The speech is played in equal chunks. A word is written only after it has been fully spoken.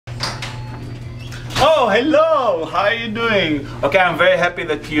Oh, hello! How are you doing? Okay, I'm very happy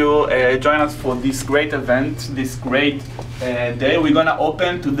that you join us for this great event, this great day. We're gonna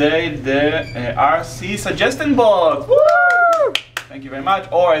open today the RC suggestion box. Woo! Thank you very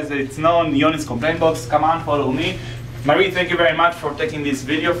much. Or as it's known, Yoni's complaint box. Come on, follow me. Marie, thank you very much for taking this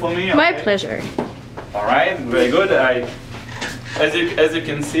video for me. Okay? My pleasure. All right, very good. As you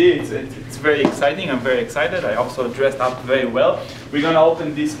can see, it's very exciting. I'm very excited. I also dressed up very well. We're gonna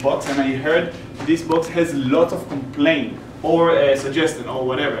open this box, and I heard this box has lots of complaint or suggestion or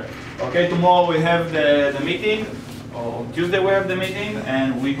whatever. Okay, tomorrow we have the meeting, or Tuesday we have the meeting,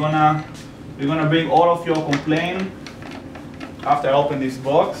 and we're gonna bring all of your complaint after I open this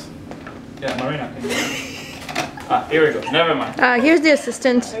box. Yeah, Marina, can you? Here we go. Never mind. Here's the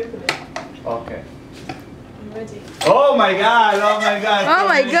assistant. Okay. I'm ready. Oh my god! Oh my god! Oh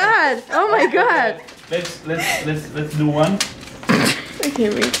my god! Oh my god! Let's do one. I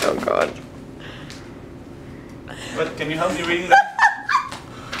can't read. Oh god. But can you help me reading that?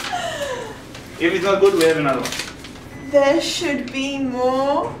 If it's not good, we have another one. There should be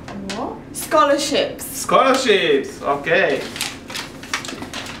more scholarships. Scholarships. Okay.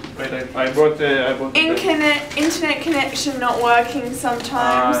 Wait, I brought Internet connection not working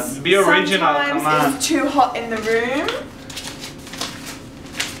sometimes. Be original, sometimes come on. it's too hot in the room.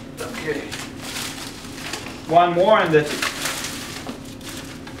 Okay. One more and that's it.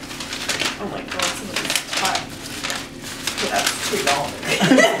 Oh my god, some of this type. That's too long.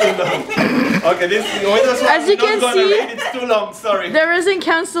 Okay, this As you can see, it's too long. Sorry. the resident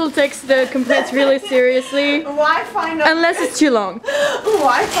council takes the complaints really seriously, Wi-Fi not unless it's too long.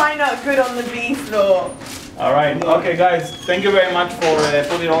 Wi-Fi not good on the B floor. All right. Okay, guys. Thank you very much for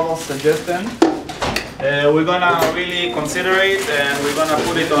putting all those suggestions. We're gonna really consider it, and we're gonna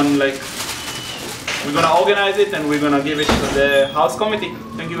put it on we're gonna organize it, and we're gonna give it to the house committee.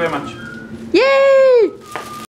 Thank you very much. Yay!